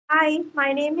Hi,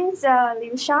 my name is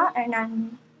Linsha and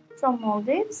I'm from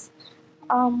Maldives.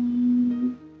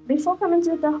 Before coming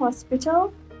to the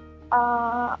hospital,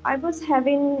 I was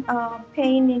having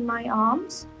pain in my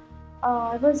arms.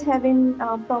 I was having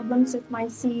problems with my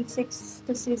C6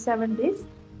 to C7 disc,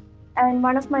 and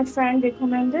one of my friends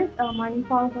recommended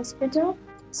Manipal Hospital.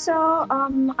 So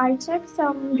I checked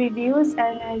some reviews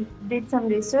and I did some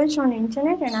research on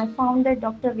internet, and I found that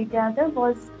Dr. Vidyadhara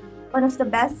was one of the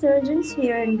best surgeons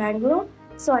here in Bangalore.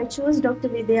 So I chose Dr.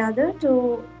 Vidyadhara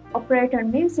to operate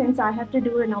on me since I have to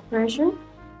do an operation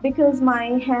because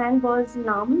my hand was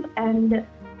numb and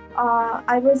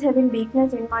I was having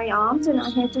weakness in my arms and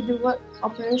I had to do an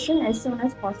operation as soon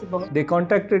as possible. They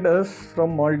contacted us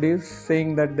from Maldives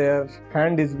saying that their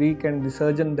hand is weak and the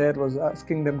surgeon there was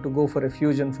asking them to go for a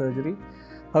fusion surgery.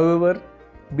 However,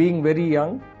 being very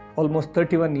young, almost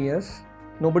 31 years,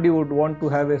 nobody would want to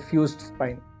have a fused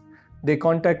spine. They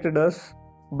contacted us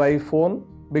by phone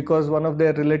because one of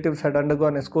their relatives had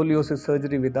undergone a scoliosis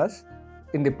surgery with us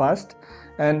in the past,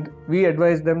 and we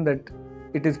advised them that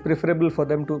it is preferable for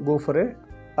them to go for a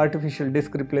artificial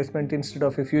disc replacement instead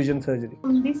of a fusion surgery.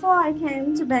 Before I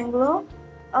came to Bangalore,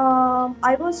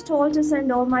 I was told to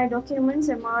send all my documents,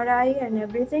 MRI and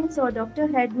everything. So doctor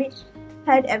had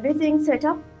everything set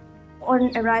up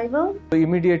on arrival. So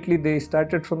immediately they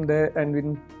started from there, and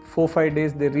in 4-5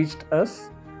 days they reached us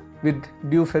with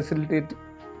due facility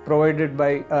provided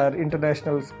by our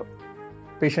international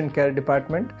patient care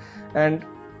department. And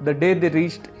the day they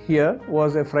reached here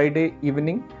was a Friday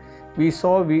evening. We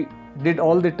did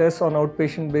all the tests on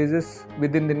outpatient basis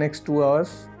within the next 2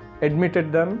 hours,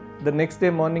 admitted them. The next day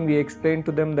morning we explained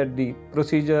to them that the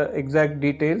procedure exact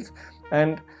details,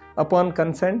 and upon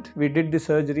consent we did the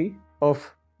surgery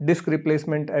of disc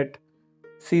replacement at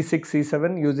C6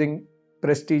 C7 using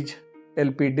Prestige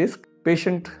LP disc.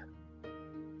 Patient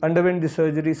underwent the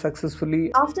surgery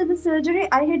successfully. After the surgery,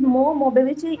 I had more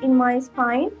mobility in my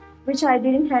spine, which I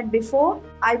didn't had before.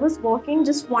 I was walking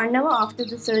just 1 hour after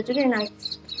the surgery, and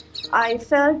I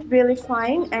felt really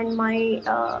fine. And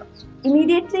my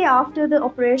immediately after the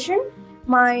operation,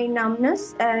 my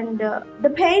numbness and the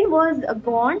pain was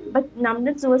gone, but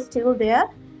numbness was still there.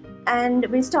 And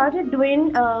we started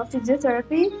doing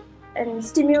physiotherapy and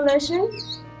stimulation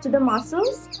to the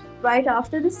muscles right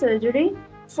after the surgery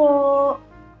for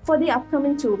the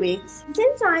upcoming 2 weeks.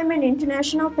 Since I'm an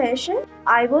international patient,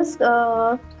 I was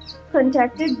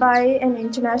contacted by an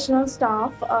international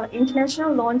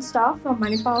loan staff from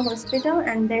Manipal Hospital,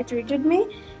 and they treated me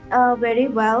very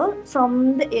well.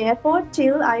 From the airport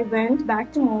till I went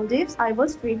back to Maldives, I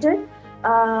was treated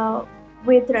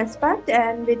with respect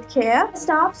and with care.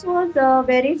 Staff was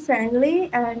very friendly,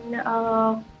 and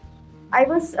I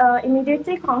was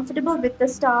immediately comfortable with the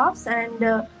staffs,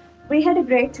 and we had a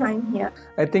great time here.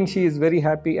 I think she is very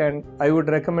happy, and I would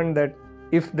recommend that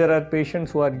if there are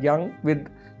patients who are young with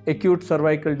acute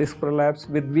cervical disc prolapse,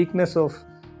 with weakness of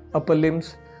upper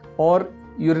limbs, or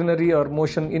urinary or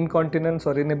motion incontinence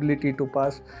or inability to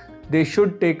pass, they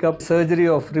should take up surgery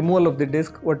of removal of the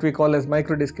disc, what we call as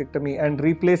microdiscectomy, and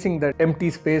replacing that empty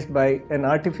space by an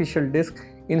artificial disc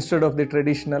instead of the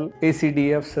traditional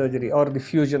ACDF surgery or the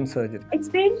fusion surgery. It's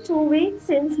been 2 weeks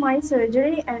since my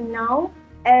surgery, and now,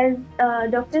 as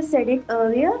doctor said it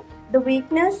earlier, the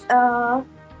weakness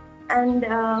and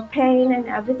pain and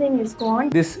everything is gone.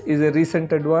 This is a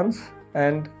recent advance,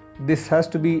 and this has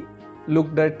to be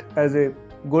looked at as a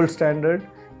gold standard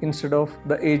instead of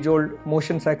the age-old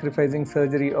motion sacrificing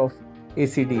surgery of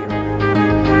ACDF.